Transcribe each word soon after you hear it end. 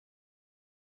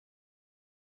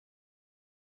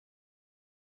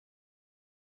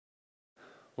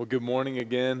Well, good morning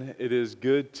again. It is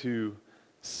good to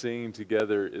sing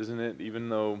together, isn't it? Even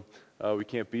though we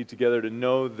can't be together, to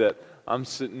know that I'm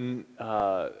sitting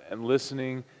and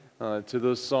listening to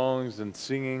those songs and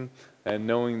singing and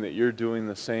knowing that you're doing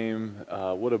the same.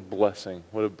 What a blessing.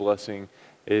 What a blessing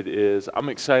it is. I'm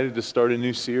excited to start a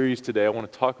new series today. I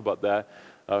want to talk about that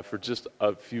for just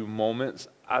a few moments.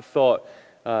 I thought,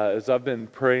 as I've been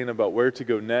praying about where to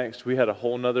go next, we had a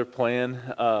whole nother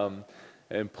plan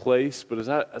in place. But as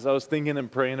I was thinking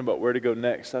and praying about where to go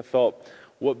next, I thought,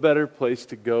 what better place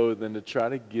to go than to try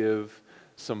to give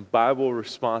some Bible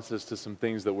responses to some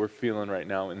things that we're feeling right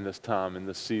now in this time, in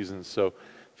this season. So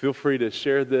feel free to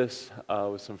share this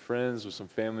with some friends, with some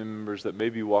family members that may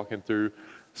be walking through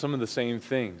some of the same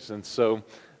things. And so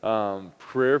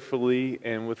prayerfully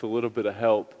and with a little bit of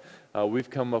help, we've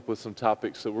come up with some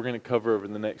topics that we're going to cover over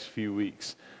the next few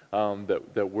weeks.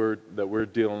 That we're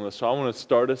dealing with. So I want to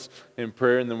start us in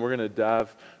prayer, and then we're going to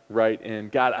dive right in.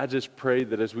 God, I just pray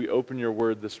that as we open your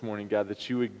word this morning, God, that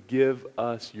you would give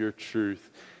us your truth,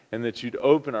 and that you'd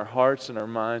open our hearts and our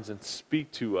minds and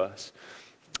speak to us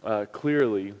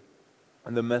clearly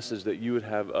in the message that you would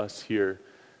have us hear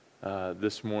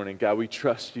this morning. God, we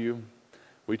trust you.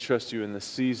 We trust you in this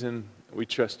season. We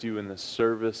trust you in this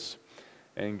service.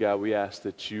 And God, we ask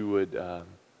that you would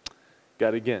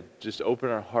God, again, just open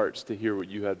our hearts to hear what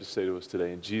you have to say to us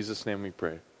today. In Jesus' name we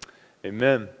pray.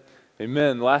 Amen.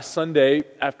 Amen. Last Sunday,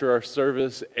 after our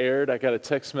service aired, I got a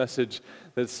text message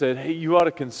that said, hey, you ought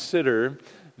to consider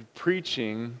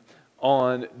preaching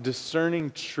on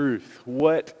discerning truth.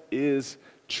 What is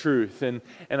truth? And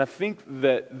I think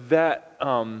that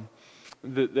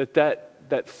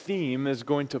theme is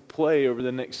going to play over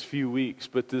the next few weeks.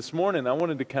 But this morning, I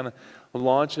wanted to kind of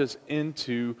launch us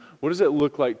into what does it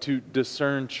look like to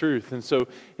discern truth. And so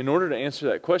in order to answer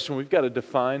that question, we've got to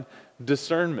define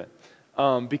discernment.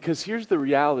 Because here's the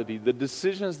reality. The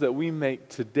decisions that we make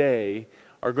today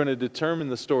are going to determine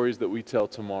the stories that we tell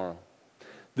tomorrow.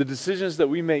 The decisions that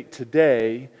we make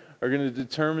today are going to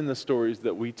determine the stories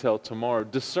that we tell tomorrow.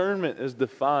 Discernment is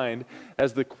defined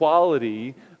as the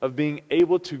quality of being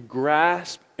able to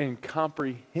grasp and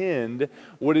comprehend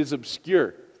what is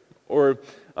obscure. Or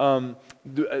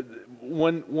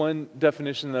one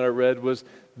definition that I read was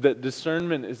that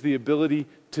discernment is the ability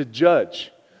to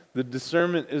judge. The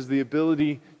discernment is the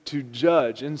ability to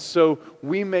judge. And so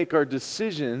we make our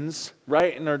decisions,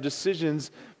 right? And our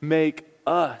decisions make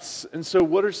us. And so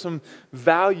what are some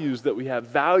values that we have?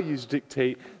 Values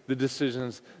dictate the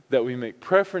decisions that we make.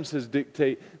 Preferences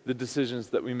dictate the decisions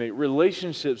that we make.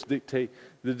 Relationships dictate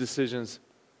the decisions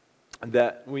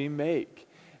that we make.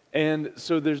 And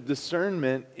so there's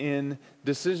discernment in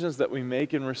decisions that we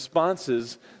make and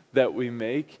responses that we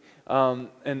make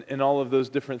and all of those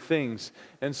different things.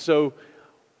 And so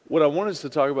what I want us to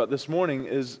talk about this morning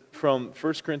is from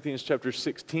 1 Corinthians chapter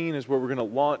 16 is where we're going to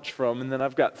launch from. And then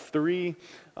I've got three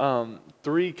kind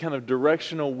of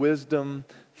directional wisdom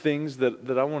things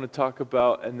that I want to talk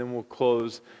about, and then we'll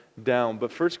close down.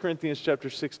 But 1 Corinthians chapter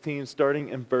 16, starting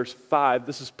in verse 5,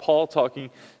 this is Paul talking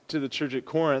to the church at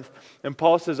Corinth. And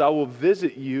Paul says, I will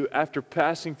visit you after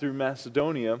passing through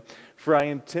Macedonia, for I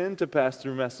intend to pass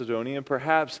through Macedonia, and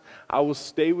perhaps I will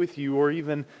stay with you or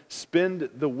even spend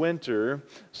the winter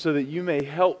so that you may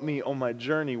help me on my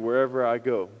journey wherever I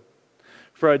go.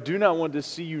 For I do not want to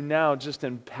see you now just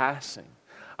in passing.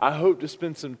 I hope to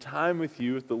spend some time with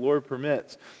you if the Lord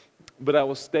permits. But I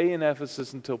will stay in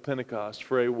Ephesus until Pentecost,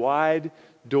 for a wide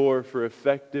door for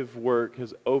effective work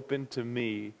has opened to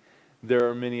me. There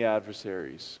are many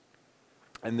adversaries.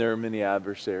 And there are many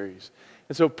adversaries.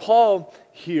 And so Paul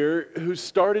here, who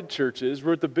started churches,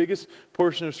 wrote the biggest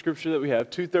portion of Scripture that we have,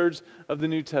 2/3 of the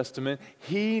New Testament.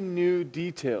 He knew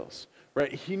details.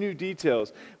 Right, he knew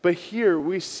details. But here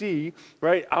we see,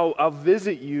 right, I'll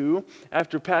visit you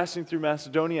after passing through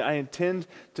Macedonia. I intend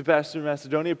to pass through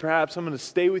Macedonia. Perhaps I'm going to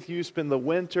stay with you, spend the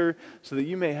winter, so that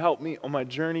you may help me on my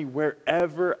journey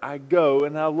wherever I go.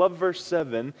 And I love verse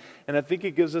 7, and I think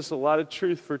it gives us a lot of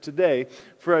truth for today.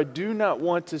 For I do not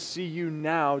want to see you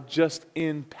now just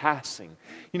in passing.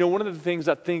 You know, one of the things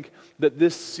I think that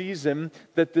this season,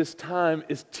 that this time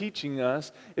is teaching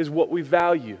us is what we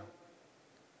value.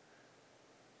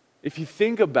 If you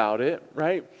think about it,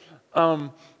 right,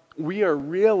 we are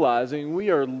realizing, we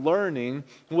are learning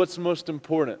what's most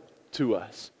important to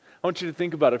us. I want you to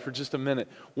think about it for just a minute.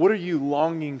 What are you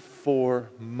longing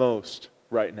for most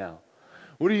right now?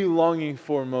 What are you longing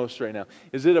for most right now?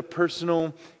 Is it a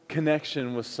personal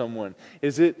connection with someone?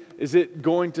 Is it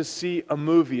going to see a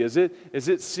movie? Is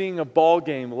it seeing a ball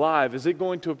game live? Is it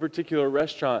going to a particular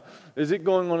restaurant? Is it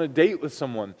going on a date with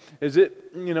someone? Is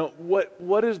it,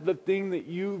 what is the thing that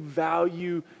you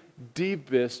value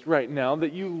deepest right now,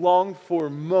 that you long for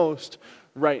most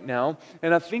right now?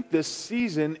 And I think this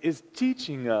season is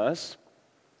teaching us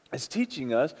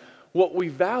what we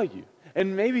value.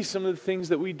 And maybe some of the things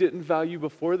that we didn't value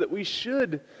before that we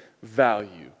should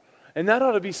value. And that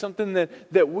ought to be something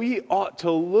that we ought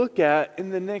to look at in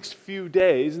the next few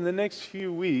days, in the next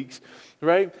few weeks,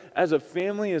 right? As a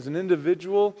family, as an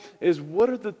individual, is what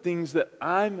are the things that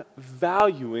I'm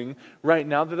valuing right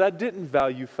now that I didn't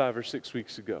value 5 or 6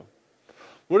 weeks ago?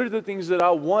 What are the things that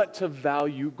I want to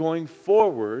value going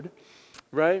forward,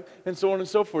 right? And so on and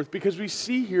so forth. Because we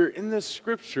see here in this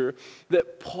scripture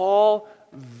that Paul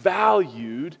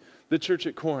valued the church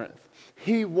at Corinth.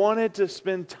 He wanted to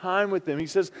spend time with them. He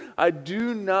says, I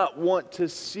do not want to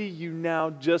see you now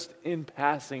just in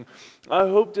passing. I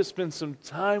hope to spend some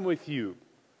time with you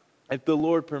if the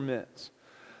Lord permits.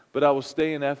 But I will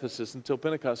stay in Ephesus until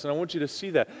Pentecost. And I want you to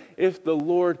see that if the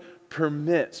Lord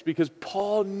permits. Because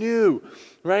Paul knew,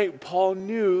 right? Paul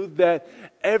knew that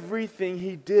everything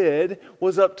he did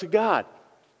was up to God.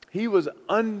 He was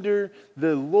under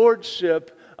the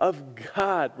lordship of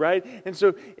God, right? And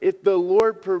so if the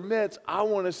Lord permits, I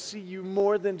want to see you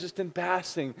more than just in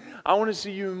passing. I want to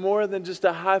see you more than just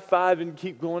a high five and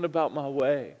keep going about my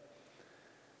way.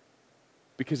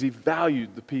 Because he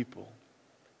valued the people.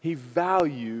 He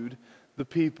valued the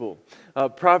people.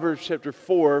 Proverbs chapter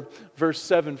 4, verse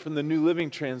 7 from the New Living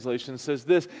Translation says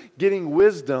this: getting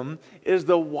wisdom is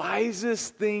the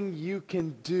wisest thing you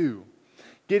can do.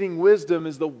 Getting wisdom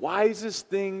is the wisest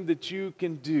thing that you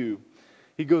can do.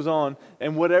 He goes on,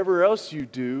 and whatever else you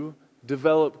do,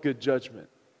 develop good judgment.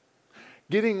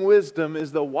 Getting wisdom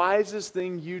is the wisest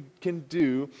thing you can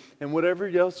do, and whatever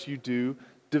else you do,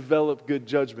 develop good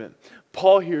judgment.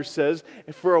 Paul here says,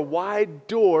 for a wide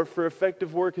door for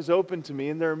effective work is open to me,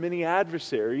 and there are many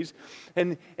adversaries.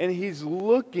 And he's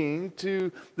looking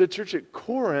to the church at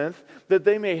Corinth that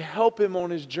they may help him on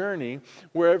his journey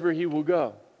wherever he will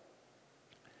go.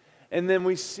 And then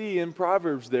we see in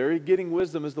Proverbs there, getting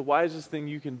wisdom is the wisest thing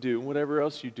you can do. And whatever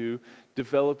else you do,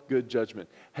 develop good judgment.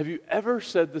 Have you ever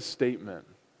said the statement,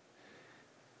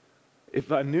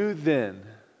 if I knew then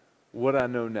what I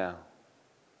know now?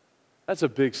 That's a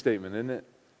big statement, isn't it?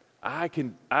 I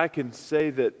can say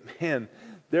that, man,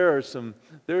 there are some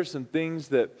things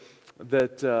that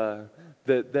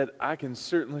I can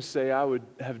certainly say I would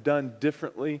have done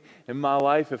differently in my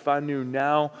life. If I knew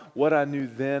now what I knew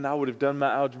then, I would have done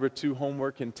my Algebra 2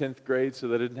 homework in 10th grade so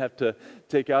that I didn't have to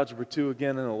take Algebra 2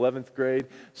 again in 11th grade.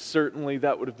 Certainly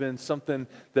that would have been something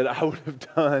that I would have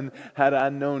done had I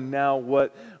known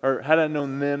had I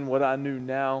known then what I knew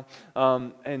now.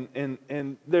 And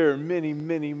there are many,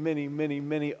 many, many, many,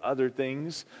 many other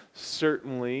things,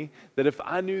 certainly, that if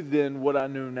I knew then what I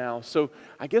knew now. So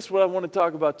I guess what I want to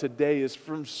talk about today is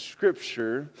from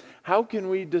Scripture, how can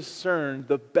we discern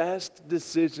the best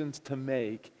decisions to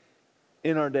make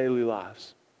in our daily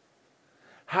lives?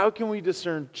 How can we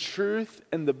discern truth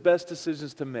and the best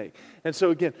decisions to make? And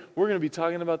so again, we're going to be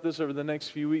talking about this over the next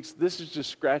few weeks. This is just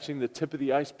scratching the tip of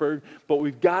the iceberg, but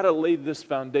we've got to lay this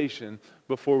foundation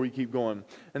before we keep going.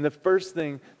 And the first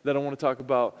thing that I want to talk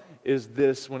about is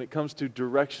this: when it comes to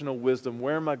directional wisdom,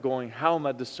 where am I going? How am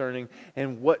I discerning?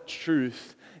 And what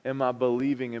truth am I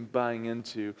believing and buying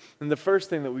into? And the first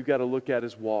thing that we've got to look at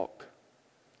is walk.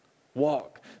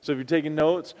 Walk. So if you're taking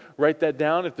notes, write that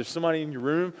down. If there's somebody in your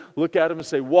room, look at them and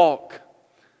say, walk.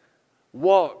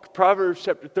 Walk. Proverbs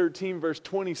chapter 13, verse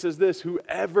 20 says this: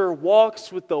 whoever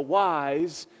walks with the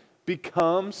wise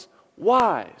becomes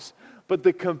wise, but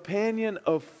the companion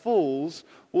of fools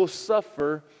will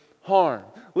suffer harm.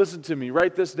 Listen to me,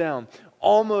 write this down.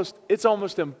 It's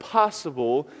almost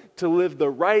impossible to live the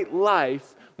right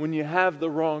life when you have the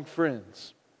wrong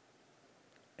friends.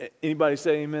 Anybody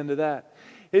say amen to that?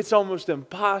 It's almost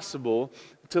impossible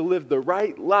to live the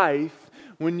right life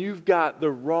when you've got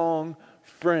the wrong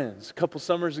friends. A couple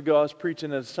summers ago, I was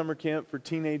preaching at a summer camp for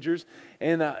teenagers,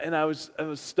 and I was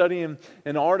studying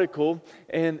an article,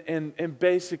 and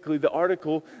basically the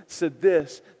article said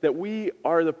this, that we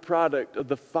are the product of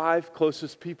the 5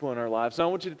 closest people in our lives. Now I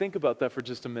want you to think about that for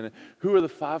just a minute. Who are the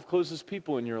 5 closest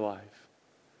people in your life?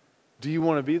 Do you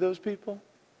want to be those people?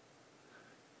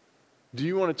 Do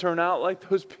you want to turn out like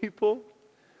those people?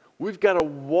 We've got to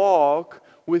walk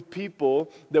with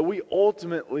people that we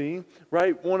ultimately,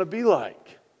 right, want to be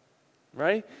like,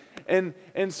 right? And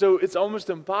so it's almost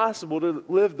impossible to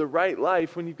live the right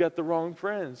life when you've got the wrong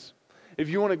friends. If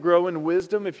you want to grow in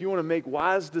wisdom, if you want to make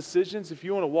wise decisions, if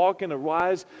you want to walk in a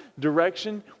wise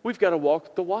direction, we've got to walk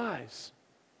with the wise.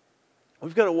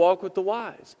 We've got to walk with the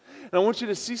wise. And I want you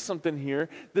to see something here.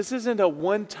 This isn't a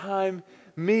one-time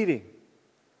meeting.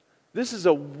 This is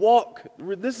a walk.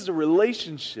 This is a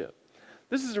relationship.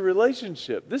 This is a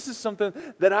relationship. This is something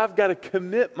that I've got to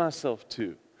commit myself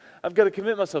to. I've got to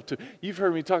commit myself to. You've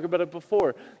heard me talk about it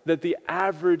before, that the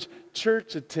average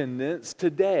church attendance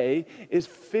today is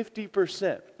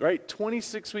 50%, right?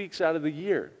 26 weeks out of the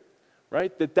year,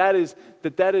 right? That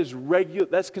is regular.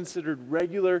 That's considered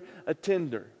regular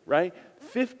attender, right?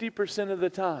 50% of the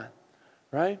time,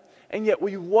 right? And yet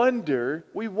we wonder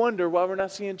why we're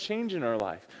not seeing change in our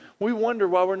life. We wonder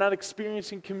why we're not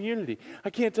experiencing community. I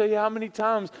can't tell you how many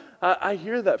times I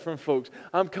hear that from folks.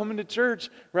 I'm coming to church,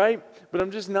 right? But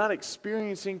I'm just not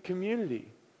experiencing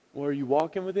community. Well, are you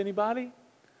walking with anybody?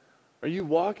 Are you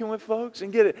walking with folks?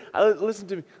 And get it. Listen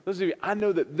to me. I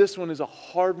know that this one is a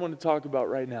hard one to talk about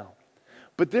right now.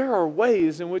 But there are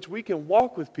ways in which we can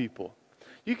walk with people.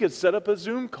 You could set up a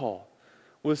Zoom call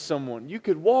with someone. You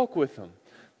could walk with them.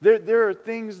 There are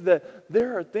things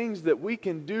that we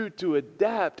can do to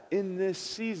adapt in this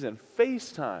season.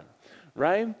 FaceTime,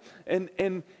 right? And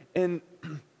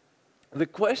the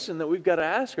question that we've got to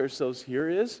ask ourselves here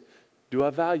is, do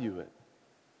I value it?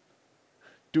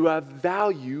 Do I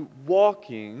value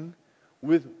walking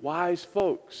with wise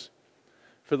folks?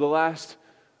 For the last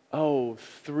 3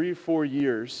 or 4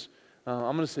 years,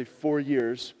 I'm going to say 4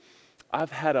 years,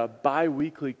 I've had a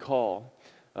bi-weekly call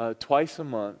twice a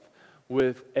month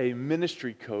with a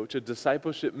ministry coach, a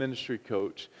discipleship ministry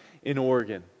coach in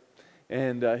Oregon.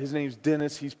 And his name's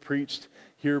Dennis. He's preached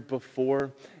here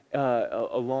before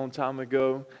a long time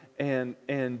ago. And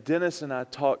Dennis and I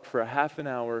talk for a half an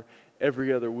hour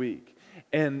every other week.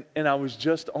 And I was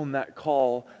just on that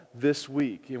call this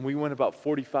week. And we went about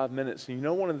 45 minutes. And you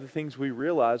know, one of the things we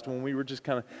realized when we were just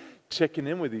kind of checking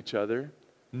in with each other,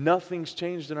 nothing's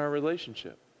changed in our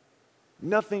relationship.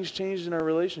 Nothing's changed in our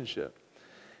relationship.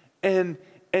 And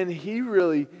he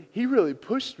really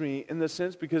pushed me in the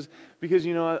sense because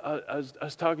you know, I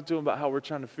was talking to him about how we're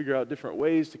trying to figure out different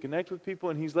ways to connect with people,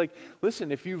 and he's like,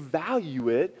 listen, if you value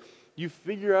it, you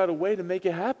figure out a way to make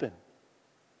it happen.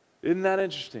 Isn't that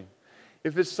interesting?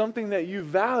 If it's something that you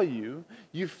value,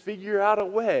 you figure out a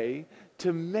way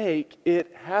to make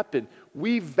it happen.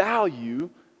 We value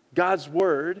God's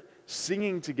Word,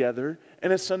 singing together,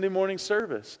 in a Sunday morning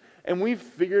service. And we've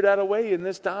figured out a way in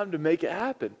this time to make it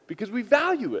happen because we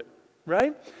value it,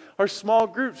 right? Our small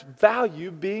groups value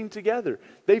being together.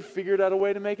 They've figured out a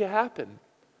way to make it happen.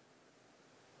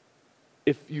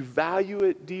 If you value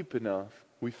it deep enough,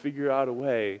 we figure out a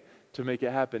way to make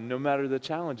it happen, no matter the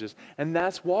challenges. And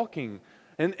that's walking.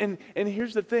 And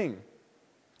here's the thing,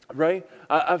 right?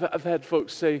 I've had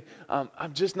folks say,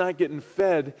 I'm just not getting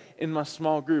fed in my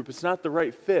small group. It's not the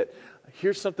right fit.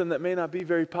 Here's something that may not be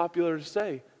very popular to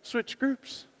say. Switch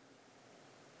groups.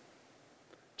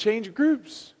 Change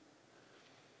groups.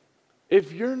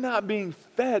 If you're not being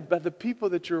fed by the people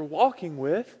that you're walking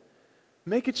with,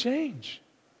 make a change.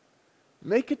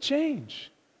 Make a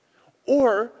change.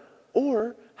 Or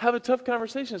have a tough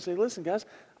conversation and say, listen, guys,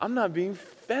 I'm not being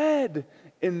fed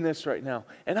in this right now.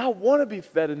 And I want to be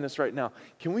fed in this right now.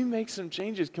 Can we make some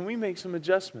changes? Can we make some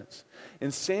adjustments?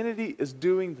 Insanity is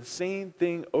doing the same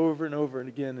thing over and over and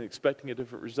again and expecting a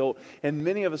different result. And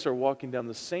many of us are walking down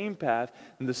the same path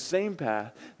and the same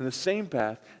path and the same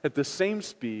path at the same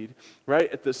speed,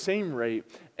 right? At the same rate.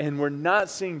 And we're not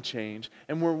seeing change.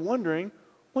 And we're wondering,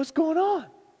 what's going on?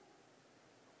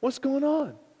 What's going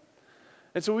on?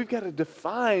 And so we've got to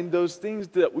define those things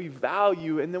that we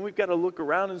value, and then we've got to look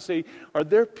around and say, are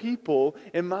there people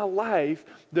in my life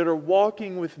that are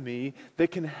walking with me that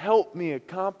can help me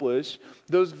accomplish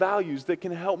those values, that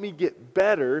can help me get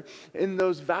better in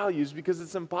those values? Because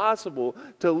it's impossible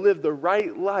to live the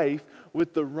right life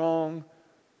with the wrong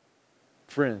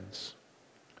friends,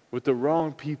 with the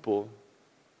wrong people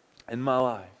in my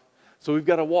life. So we've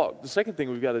got to walk. The second thing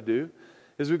we've got to do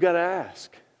is we've got to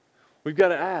ask. We've got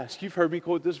to ask. You've heard me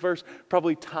quote this verse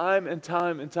probably time and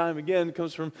time and time again. It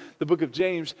comes from the book of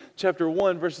James, chapter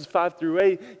 1, verses 5 through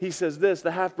 8. He says this,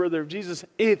 the half-brother of Jesus,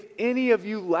 if any of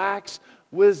you lacks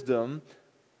wisdom,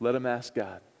 let him ask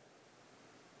God.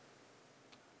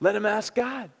 Let him ask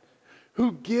God,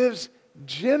 who gives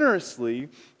generously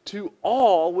to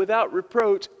all without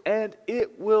reproach, and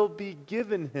it will be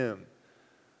given him.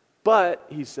 But,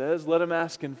 he says, let him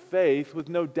ask in faith with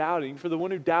no doubting. For the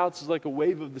one who doubts is like a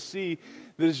wave of the sea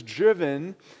that is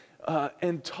driven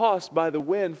and tossed by the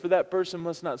wind, for that person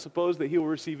must not suppose that he will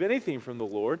receive anything from the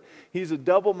Lord. He's a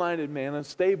double-minded man,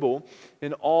 unstable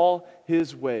in all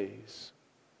his ways.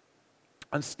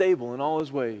 Unstable in all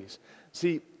his ways.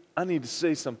 See, I need to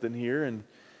say something here,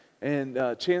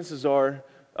 and chances are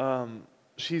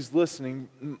she's listening.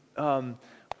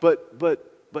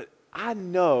 But I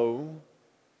know.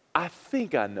 I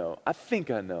think I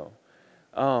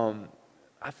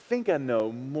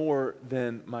know more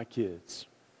than my kids.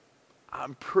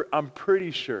 I'm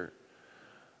pretty sure.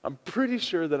 I'm pretty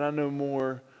sure that I know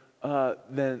more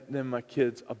than my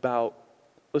kids about,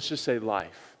 let's just say,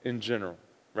 life in general,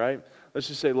 right? Let's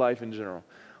just say life in general.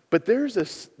 But there's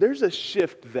a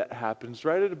shift that happens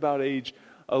right at about age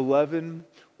 11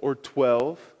 or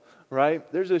 12, right?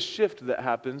 There's a shift that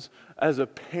happens as a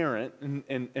parent,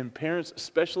 and parents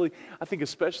especially, I think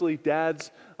especially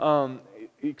dads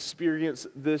experience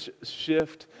this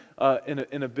shift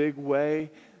in a big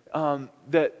way,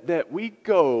 that we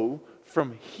go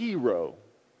from hero,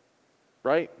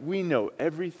 right? We know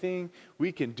everything.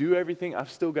 We can do everything.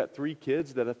 I've still got 3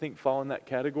 kids that I think fall in that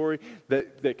category,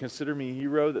 that consider me a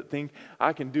hero, that think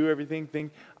I can do everything,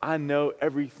 think I know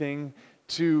everything,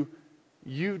 to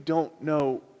you don't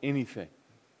know anything.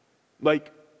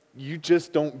 Like, you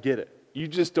just don't get it. You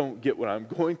just don't get what I'm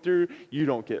going through. You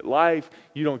don't get life.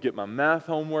 You don't get my math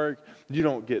homework. You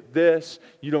don't get this.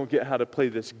 You don't get how to play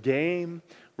this game,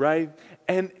 right?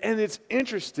 And it's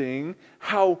interesting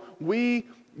how we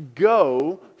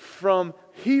go from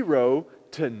hero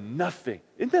to nothing.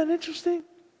 Isn't that interesting?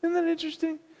 Isn't that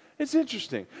interesting? It's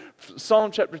interesting.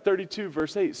 Psalm chapter 32,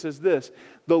 verse 8 says this: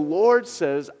 the Lord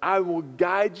says, I will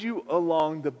guide you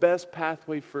along the best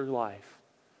pathway for life,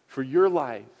 for your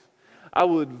life. I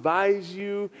will advise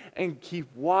you and keep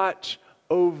watch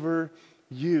over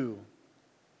you.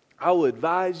 I will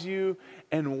advise you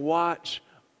and watch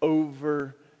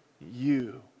over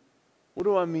you. What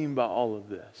do I mean by all of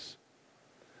this?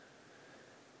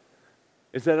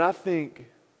 Is that I think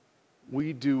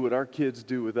we do what our kids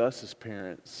do with us as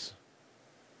parents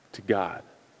to God.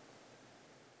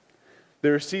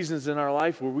 There are seasons in our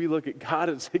life where we look at God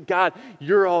and say, God,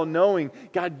 you're all-knowing.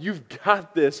 God, you've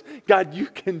got this. God, you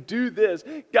can do this.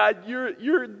 God,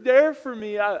 you're there for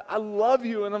me. I love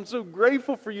you, and I'm so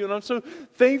grateful for you, and I'm so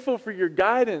thankful for your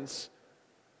guidance.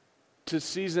 To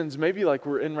seasons maybe like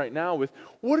we're in right now with,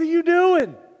 what are you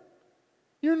doing?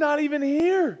 You're not even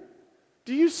here.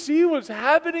 Do you see what's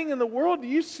happening in the world? Do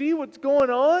you see what's going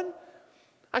on?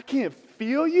 I can't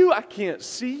feel you. I can't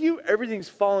see you. Everything's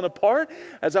falling apart.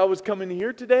 As I was coming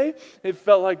here today, it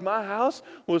felt like my house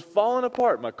was falling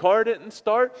apart. My car didn't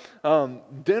start.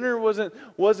 Dinner wasn't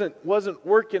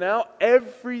working out.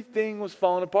 Everything was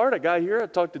falling apart. I got here. I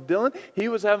talked to Dylan. He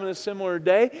was having a similar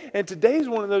day. And today's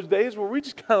one of those days where we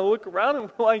just kind of look around and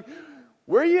we're like,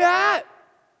 where are you at?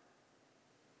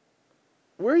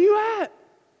 Where are you at?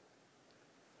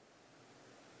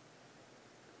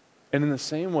 And in the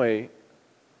same way,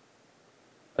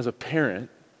 as a parent,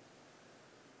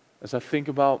 as I think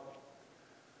about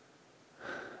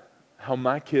how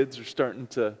my kids are starting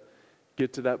to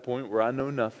get to that point where I know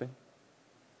nothing,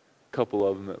 a couple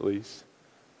of them at least,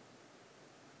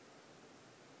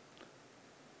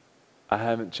 I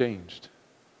haven't changed.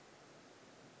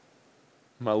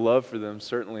 My love for them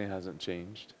certainly hasn't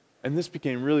changed. And this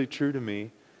became really true to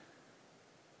me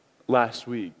last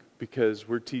week because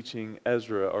we're teaching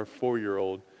Ezra, our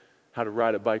 4-year-old, how to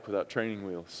ride a bike without training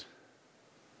wheels.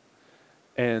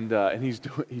 And he's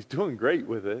doing great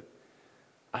with it.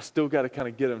 I still got to kind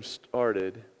of get him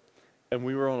started. And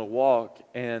we were on a walk,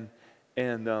 and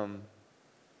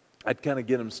I'd kind of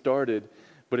get him started.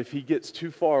 But if he gets too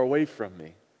far away from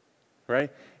me, right?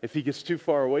 If he gets too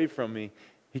far away from me,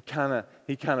 he kind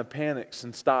of panics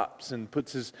and stops and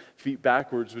puts his feet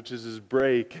backwards, which is his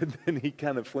brake, and then he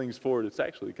kind of flings forward. It's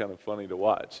actually kind of funny to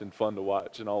watch and fun to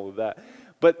watch and all of that.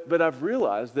 But I've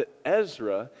realized that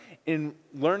Ezra, in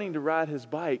learning to ride his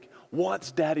bike,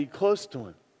 wants Daddy close to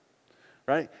him,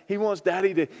 right? He wants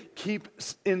Daddy to keep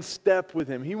in step with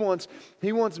him. He wants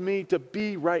me to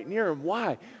be right near him.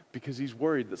 Why? Because he's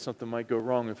worried that something might go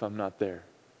wrong if I'm not there.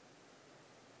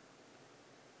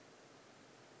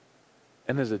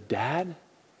 And as a dad,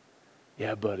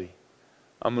 yeah, buddy,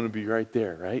 I'm going to be right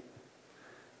there, right?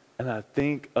 And I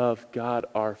think of God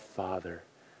our Father.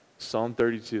 Psalm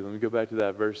 32, let me go back to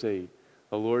that, verse 8.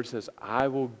 The Lord says, I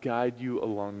will guide you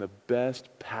along the best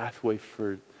pathway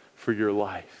for your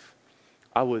life.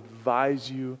 I will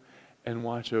advise you and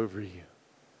watch over you.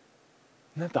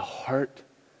 Isn't that the heart?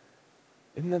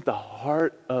 Isn't that the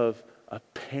heart of a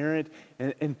parent,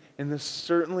 and this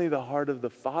certainly the heart of the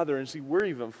Father. And see, we're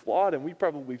even flawed, and we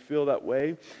probably feel that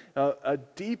way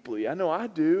deeply. I know I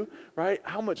do, right?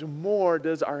 How much more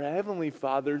does our Heavenly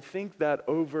Father think that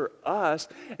over us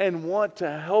and want to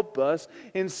help us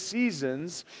in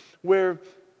seasons where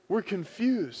we're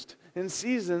confused, in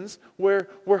seasons where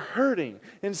we're hurting,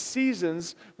 in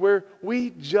seasons where we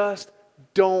just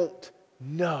don't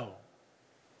know?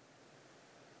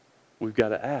 We've got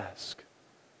to ask.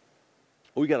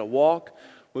 We got to walk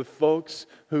with folks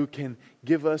who can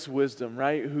give us wisdom,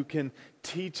 right? Who can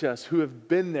teach us, who have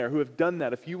been there, who have done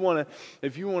that. If you want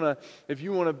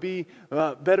to be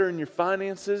better in your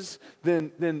finances,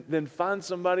 then find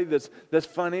somebody that's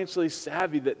financially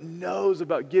savvy, that knows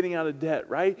about getting out of debt,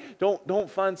 right? Don't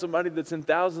find somebody that's in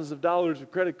thousands of dollars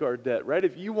of credit card debt, right?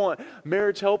 If you want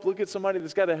marriage help, look at somebody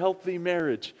that's got a healthy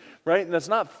marriage, right? And that's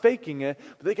not faking it,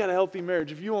 but they got a healthy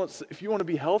marriage. If you want to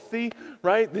be healthy,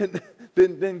 right?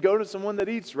 Then go to someone that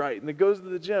eats right and that goes to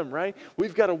the gym, right?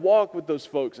 We've got to walk with those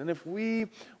folks. And if we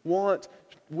want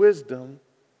wisdom,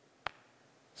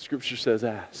 Scripture says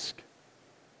ask.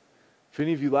 If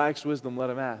any of you lacks wisdom, let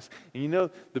him ask. And you know,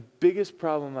 the biggest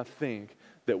problem I think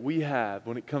that we have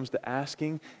when it comes to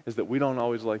asking is that we don't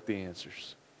always like the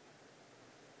answers.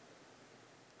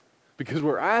 Because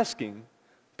we're asking,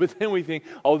 but then we think,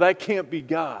 oh, that can't be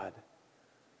God,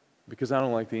 because I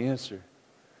don't like the answer.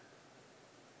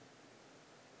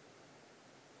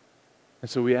 And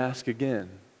so we ask again.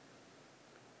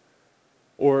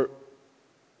 Or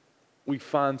we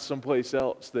find someplace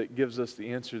else that gives us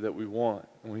the answer that we want.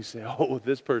 And we say, oh,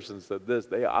 this person said this.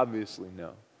 They obviously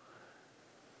know.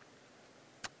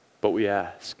 But we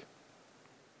ask.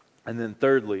 And then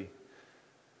thirdly,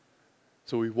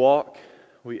 so we walk,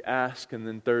 we ask, and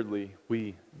then thirdly,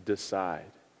 we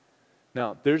decide.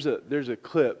 Now, there's a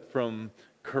clip from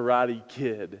Karate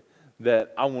Kid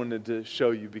that I wanted to show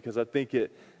you because I think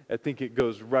it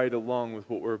goes right along with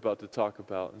what we're about to talk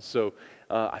about. And so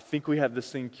I think we have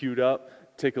this thing queued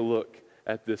up. Take a look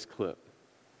at this clip.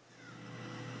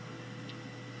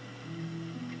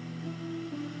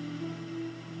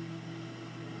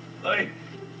 Oi!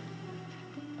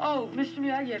 Oh, Mr.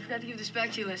 Miyagi, I forgot to give this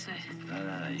back to you last night.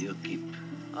 No, you keep.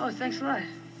 Oh, thanks a lot.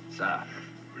 Sir,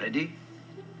 ready?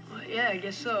 Well, yeah, I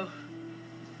guess so.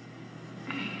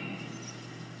 And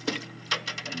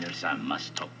your son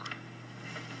must talk.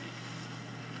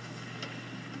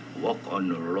 Walk on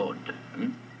the road.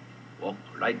 Walk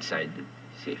right side,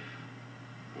 safe.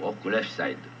 Walk left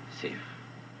side, safe.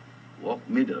 Walk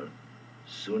middle,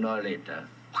 sooner or later,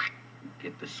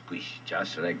 get the squish,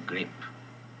 just like grape.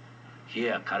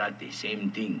 Here, karate,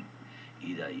 same thing.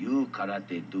 Either you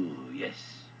karate do yes,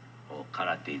 or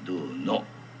karate do no.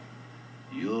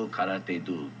 You karate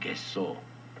do guess so,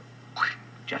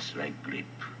 just like grape.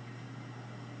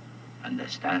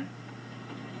 Understand?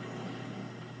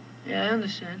 Yeah, I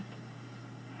understand.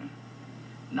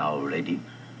 Now ready?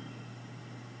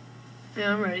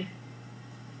 Yeah, I'm ready.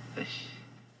 Yes.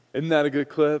 Isn't that a good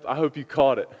clip? I hope you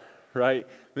caught it, right?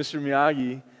 Mr.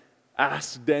 Miyagi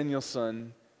asked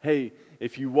Daniel-san, hey,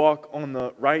 if you walk on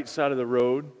the right side of the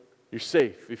road, you're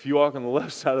safe. If you walk on the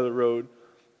left side of the road,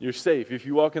 you're safe. If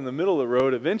you walk in the middle of the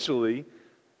road, eventually,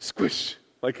 squish,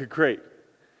 like a grape.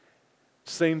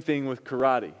 Same thing with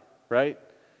karate, right?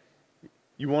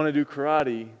 You want to do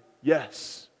karate?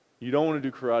 Yes. You don't want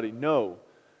to do karate? No.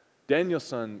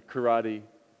 Daniel-san karate,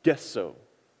 guess so.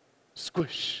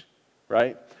 Squish,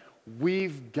 right?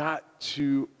 We've got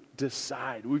to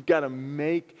decide. We've got to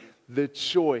make the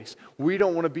choice. We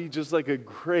don't want to be just like a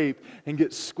grape and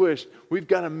get squished. We've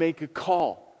got to make a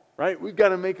call, right? We've got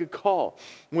to make a call.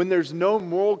 When there's no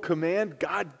moral command,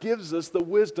 God gives us the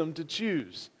wisdom to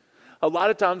choose. A lot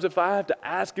of times if I have to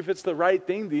ask if it's the right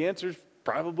thing, the answer is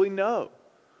probably no.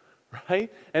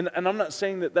 Right? And I'm not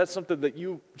saying that that's something that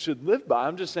you should live by.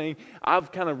 I'm just saying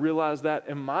I've kind of realized that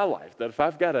in my life, that if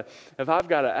I've got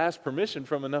to ask permission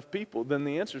from enough people, then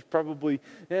the answer is probably,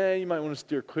 you might want to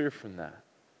steer clear from that.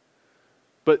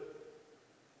 But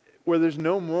where there's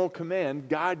no moral command,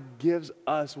 God gives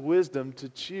us wisdom to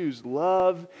choose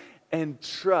love and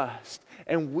trust,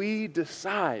 and we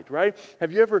decide, right?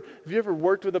 Have you ever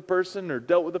worked with a person or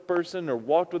dealt with a person or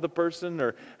walked with a person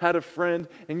or had a friend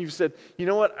and you've said, you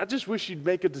know what, I just wish you'd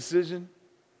make a decision.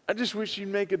 I just wish you'd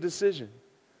make a decision.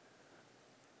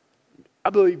 I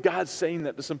believe God's saying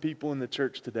that to some people in the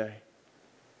church today.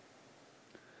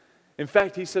 In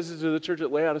fact, he says it to the church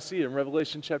at Laodicea in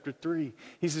Revelation chapter 3.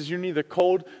 He says, you're neither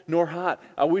cold nor hot.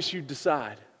 I wish you'd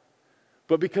decide.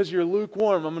 But because you're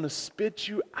lukewarm, I'm going to spit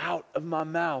you out of my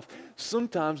mouth.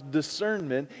 Sometimes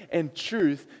discernment and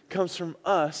truth comes from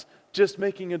us just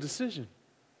making a decision.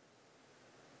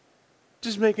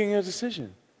 Just making a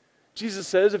decision. Jesus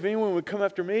says, if anyone would come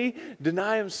after me,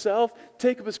 deny himself,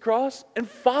 take up his cross, and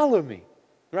follow me.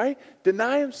 Right?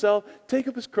 Deny himself, take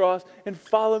up his cross, and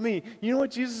follow me. You know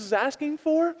what Jesus is asking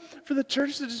for? For the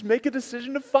church to just make a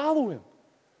decision to follow him.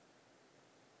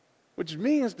 Which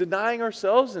means denying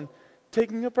ourselves and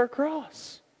taking up our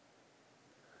cross.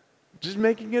 Just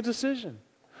making a decision.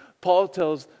 Paul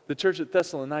tells the church at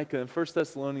Thessalonica in 1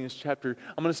 Thessalonians chapter,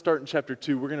 I'm going to start in chapter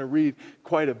 2. We're going to read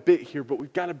quite a bit here, but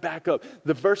we've got to back up.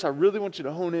 The verse I really want you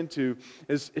to hone into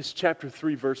is chapter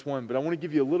 3, verse 1. But I want to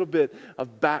give you a little bit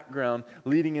of background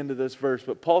leading into this verse.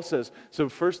 But Paul says, so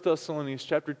 1 Thessalonians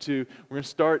chapter 2, we're going to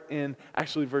start in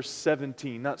actually verse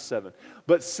 17, not 7.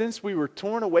 But since we were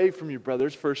torn away from you,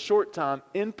 brothers, for a short time,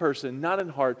 in person, not in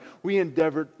heart, we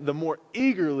endeavored the more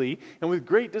eagerly and with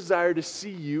great desire to see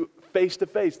you face to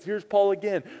face. Here's Paul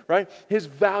again, right? His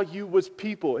value was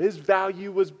people. His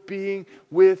value was being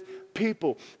with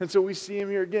people. And so we see him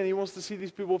here again. He wants to see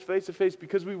these people face to face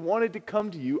because we wanted to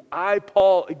come to you, I,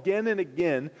 Paul, again and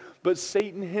again, but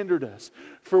Satan hindered us.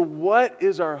 For what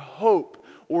is our hope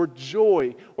or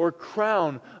joy or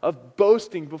crown of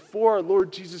boasting before our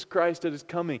Lord Jesus Christ at his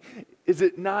coming? Is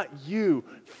it not you?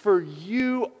 For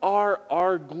you are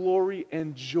our glory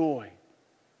and joy.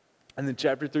 And then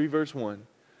chapter 3, verse 1.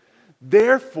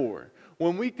 Therefore,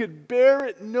 when we could bear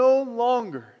it no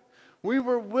longer, we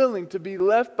were willing to be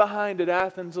left behind at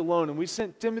Athens alone. And we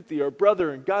sent Timothy, our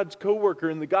brother and God's co-worker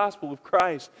in the gospel of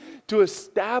Christ, to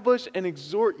establish and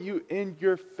exhort you in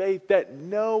your faith, that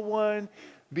no one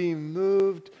be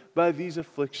moved by these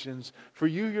afflictions. For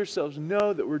you yourselves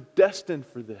know that we're destined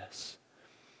for this.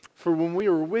 For when we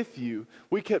were with you,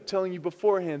 we kept telling you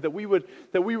beforehand that we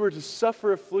were to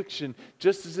suffer affliction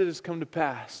just as it has come to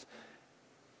pass.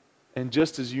 And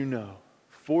just as you know,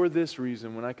 for this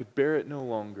reason, when I could bear it no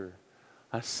longer,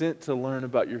 I sent to learn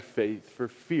about your faith for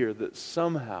fear that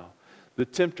somehow the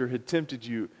tempter had tempted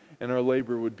you and our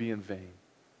labor would be in vain.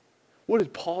 What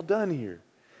had Paul done here?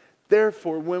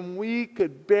 Therefore, when we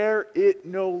could bear it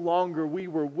no longer, we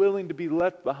were willing to be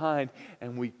left behind,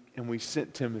 and we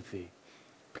sent Timothy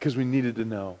because we needed to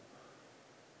know.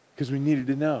 Because we needed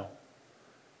to know.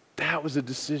 That was a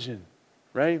decision,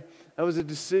 right? That was a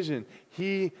decision.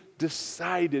 He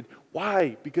decided.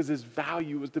 Why? Because his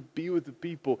value was to be with the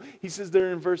people. He says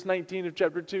there in verse 19 of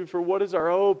chapter 2, for what is our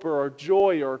hope or our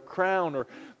joy or our crown or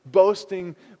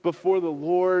boasting before the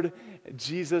Lord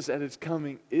Jesus at his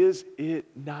coming? Is it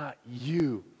not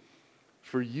you?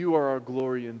 For you are our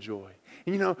glory and joy.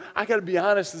 And you know, I got to be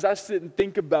honest, as I sit and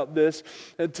think about this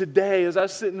today, as I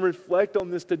sit and reflect on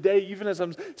this today, even as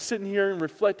I'm sitting here and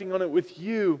reflecting on it with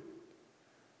you,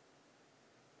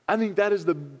 I think that is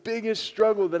the biggest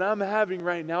struggle that I'm having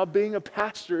right now being a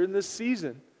pastor in this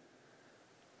season.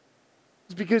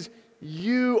 It's because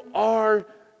you are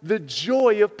the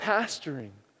joy of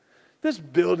pastoring. This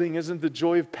building isn't the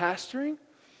joy of pastoring.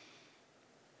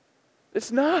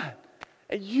 It's not.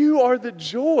 And you are the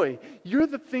joy. You're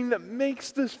the thing that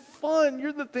makes this fun.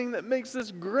 You're the thing that makes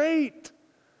this great.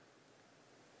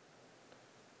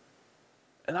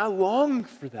 And I long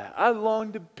for that. I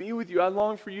long to be with you. I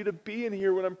long for you to be in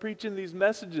here when I'm preaching these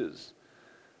messages.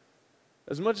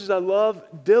 As much as I love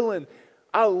Dylan,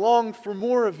 I long for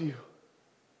more of you.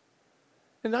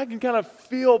 And I can kind of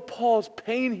feel Paul's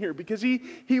pain here because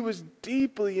he was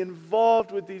deeply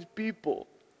involved with these people.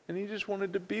 And he just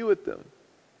wanted to be with them.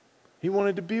 He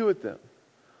wanted to be with them.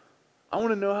 I want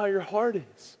to know how your heart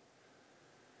is.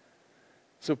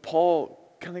 So Paul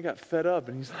kind of got fed up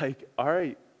and he's like, all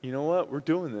right, you know what? We're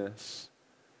doing this.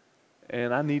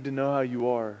 And I need to know how you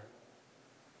are.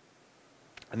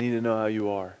 I need to know how you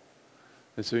are.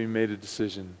 And so he made a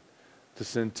decision to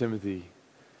send Timothy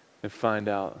and find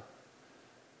out.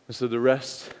 And so the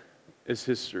rest is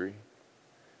history.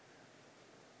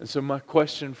 And so my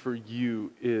question for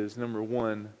you is, number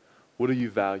one, what do you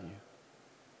value?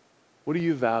 What do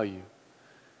you value?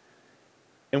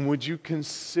 And would you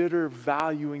consider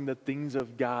valuing the things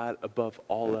of God above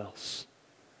all else?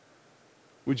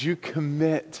 Would you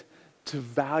commit to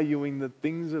valuing the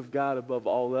things of God above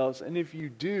all else? And if you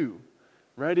do,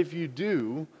 right, if you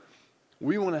do,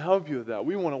 we want to help you with that.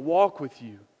 We want to walk with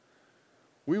you.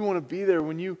 We want to be there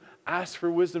when you ask for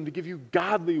wisdom, to give you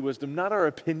godly wisdom, not our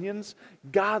opinions,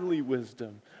 godly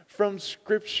wisdom from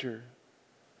Scripture.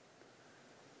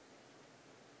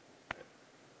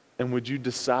 And would you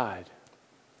decide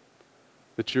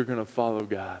that you're going to follow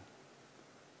God?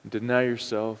 Deny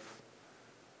yourself,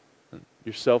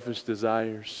 your selfish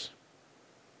desires.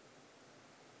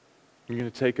 You're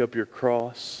going to take up your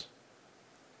cross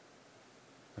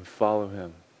and follow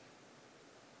Him.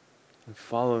 And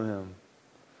follow Him.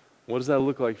 What does that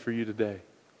look like for you today?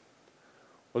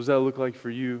 What does that look like for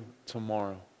you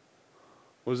tomorrow?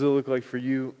 What does it look like for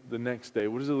you the next day?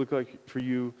 What does it look like for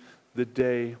you the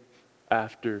day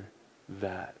after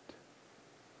that?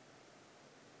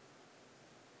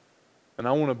 And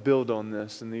I want to build on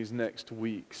this in these next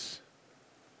weeks.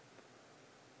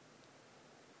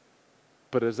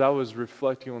 But as I was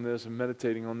reflecting on this and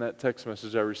meditating on that text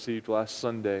message I received last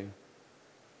Sunday,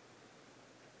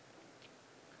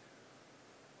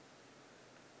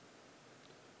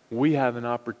 we have an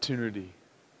opportunity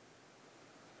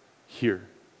here.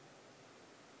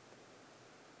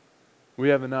 We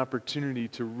have an opportunity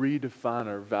to redefine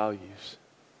our values.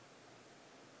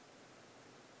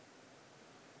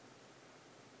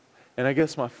 And I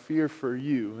guess my fear for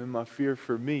you and my fear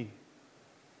for me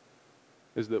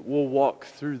is that we'll walk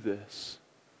through this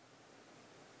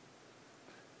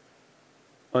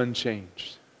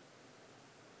unchanged.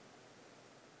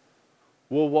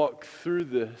 We'll walk through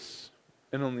this,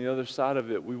 and on the other side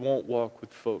of it, we won't walk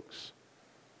with folks.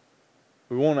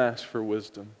 We won't ask for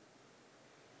wisdom.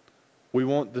 We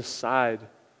won't decide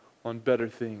on better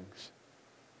things.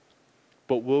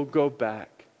 But we'll go back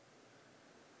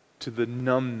to the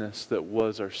numbness that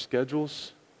was our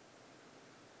schedules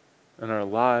and our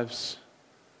lives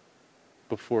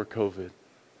before COVID.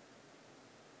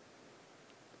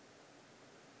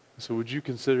 So would you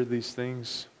consider these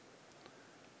things?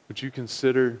 Would you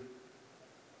consider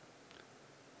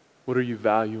what are you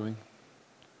valuing?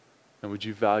 And would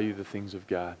you value the things of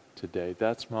God today?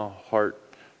 That's my heart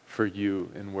for you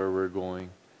and where we're going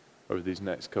over these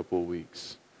next couple of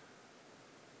weeks.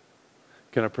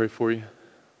 Can I pray for you?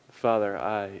 Father,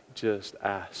 I just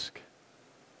ask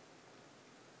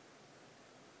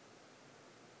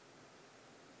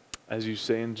as you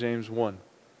say in James 1,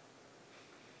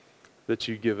 that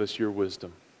you give us your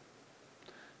wisdom.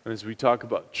 And as we talk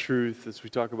about truth, as we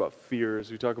talk about fear,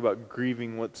 as we talk about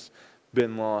grieving what's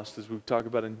been lost, as we talk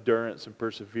about endurance and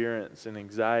perseverance and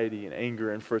anxiety and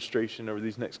anger and frustration over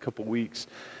these next couple weeks,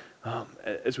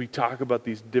 as we talk about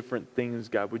these different things,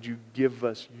 God, would you give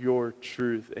us your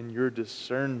truth and your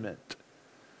discernment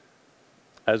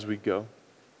as we go?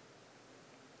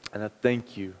 And I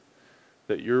thank you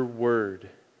that your word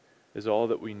is all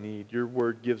that we need. Your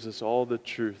word gives us all the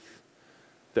truth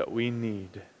that we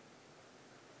need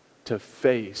to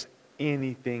face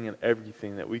anything and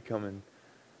everything that we come in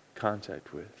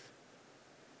contact with.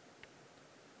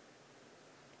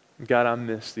 God, I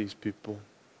miss these people.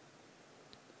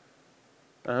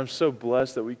 And I'm so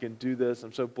blessed that we can do this.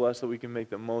 I'm so blessed that we can make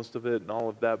the most of it and all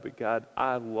of that. But God,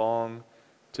 I long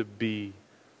to be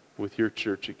with your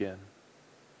church again.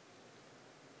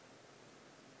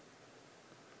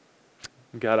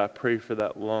 God, I pray for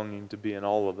that longing to be in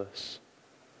all of us.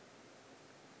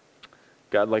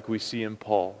 God, like we see in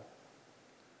Paul,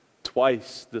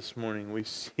 twice this morning we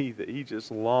see that he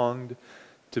just longed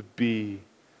to be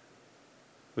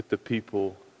with the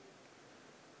people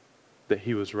that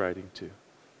he was writing to.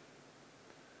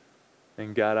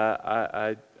 And God,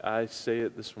 I say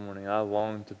it this morning, I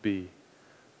long to be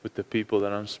with the people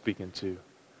that I'm speaking to.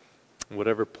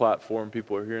 Whatever platform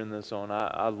people are hearing this on,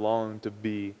 I long to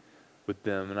be with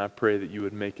them, and I pray that you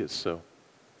would make it so.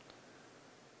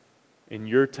 In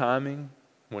your timing,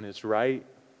 when it's right,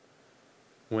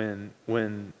 when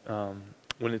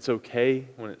it's okay,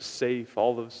 when it's safe,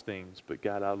 all those things. But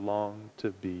God, I long to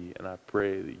be, and I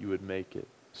pray that you would make it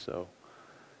so.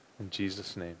 In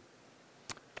Jesus' name,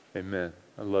 amen.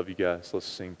 I love you guys. Let's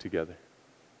sing together.